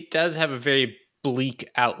it does have a very bleak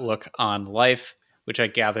outlook on life, which I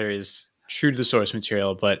gather is true to the source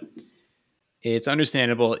material, but it's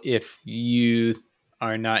understandable if you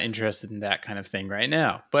are not interested in that kind of thing right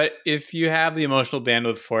now. But if you have the emotional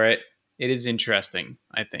bandwidth for it, it is interesting,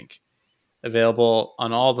 I think. Available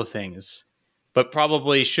on all the things, but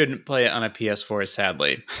probably shouldn't play it on a PS4,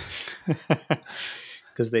 sadly.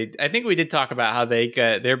 Because I think we did talk about how they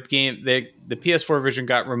got their game, the PS4 version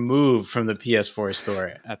got removed from the PS4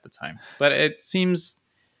 store at the time. But it seems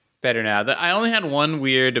better now. I only had one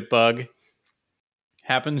weird bug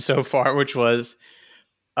happen so far, which was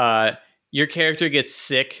your character gets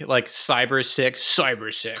sick, like cyber sick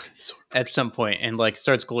at some point, and like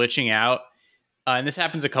starts glitching out. And this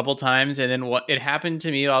happens a couple times, and then it happened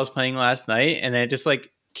to me while I was playing last night, and then it just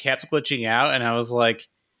like kept glitching out, and I was like,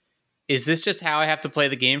 is this just how I have to play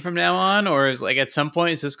the game from now on? Or is like at some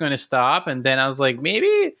point is this going to stop? And then I was like,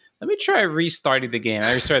 maybe let me try restarting the game.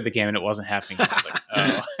 I restarted the game and it wasn't happening. I was like,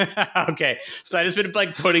 oh, okay. So I just been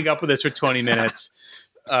like putting up with this for 20 minutes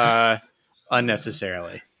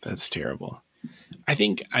unnecessarily. That's terrible. I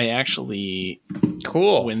think I actually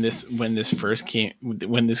Cool. when this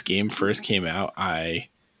game first came out,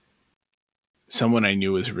 someone I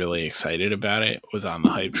knew was really excited about it, was on the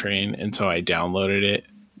hype train, and so I downloaded it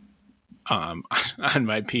on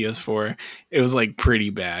my PS4. It was like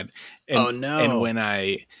pretty bad. And, oh no! And when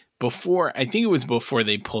I think it was before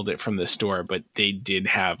they pulled it from the store, but they did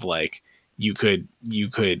have like you could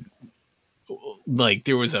like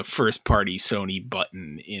there was a first party Sony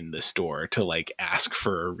button in the store to like ask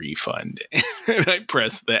for a refund, and I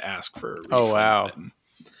pressed the ask for a refund button,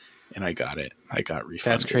 and I got it. I got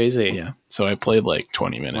refunded. That's crazy. Yeah. So I played like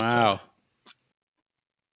 20 minutes. Wow.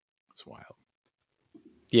 It's wild.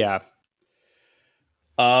 Yeah.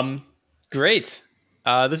 Great.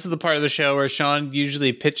 This is the part of the show where Sean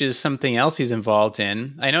usually pitches something else he's involved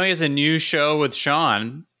in. I know he has a new show with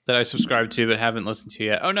Sean that I subscribe to but haven't listened to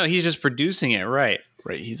yet. Oh no, he's just producing it, right?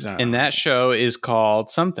 Right, he's not. And that show is called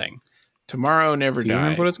something. Tomorrow Never Die. Do you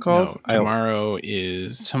remember what it's called? No, tomorrow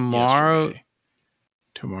is tomorrow. Yesterday.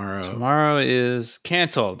 Tomorrow is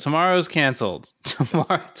canceled. Tomorrow's canceled.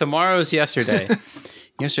 Tomorrow's yesterday.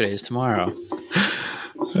 Yesterday is tomorrow.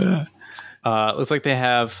 Looks like they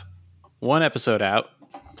have one episode out,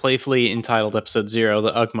 playfully entitled Episode 0,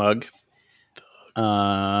 the Ugg Mug.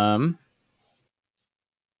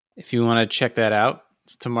 If you want to check that out,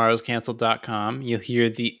 it's tomorrowscancelled.com. You'll hear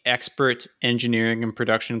the expert engineering and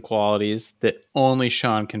production qualities that only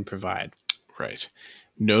Sean can provide. Right.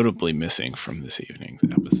 Notably missing from this evening's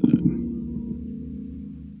episode.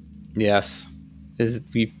 Yes.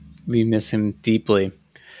 We miss him deeply.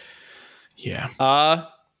 Yeah.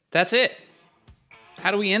 That's it.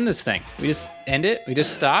 How do we end this thing? We just end it? We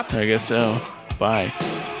just stop? I guess so. Bye.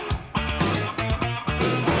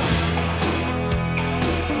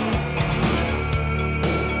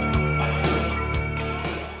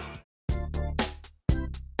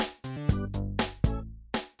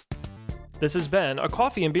 This has been a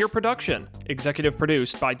Coffee and Beer production, executive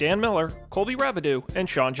produced by Dan Miller, Colby Rabideau, and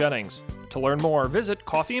Sean Jennings. To learn more, visit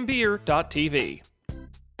coffeeandbeer.tv.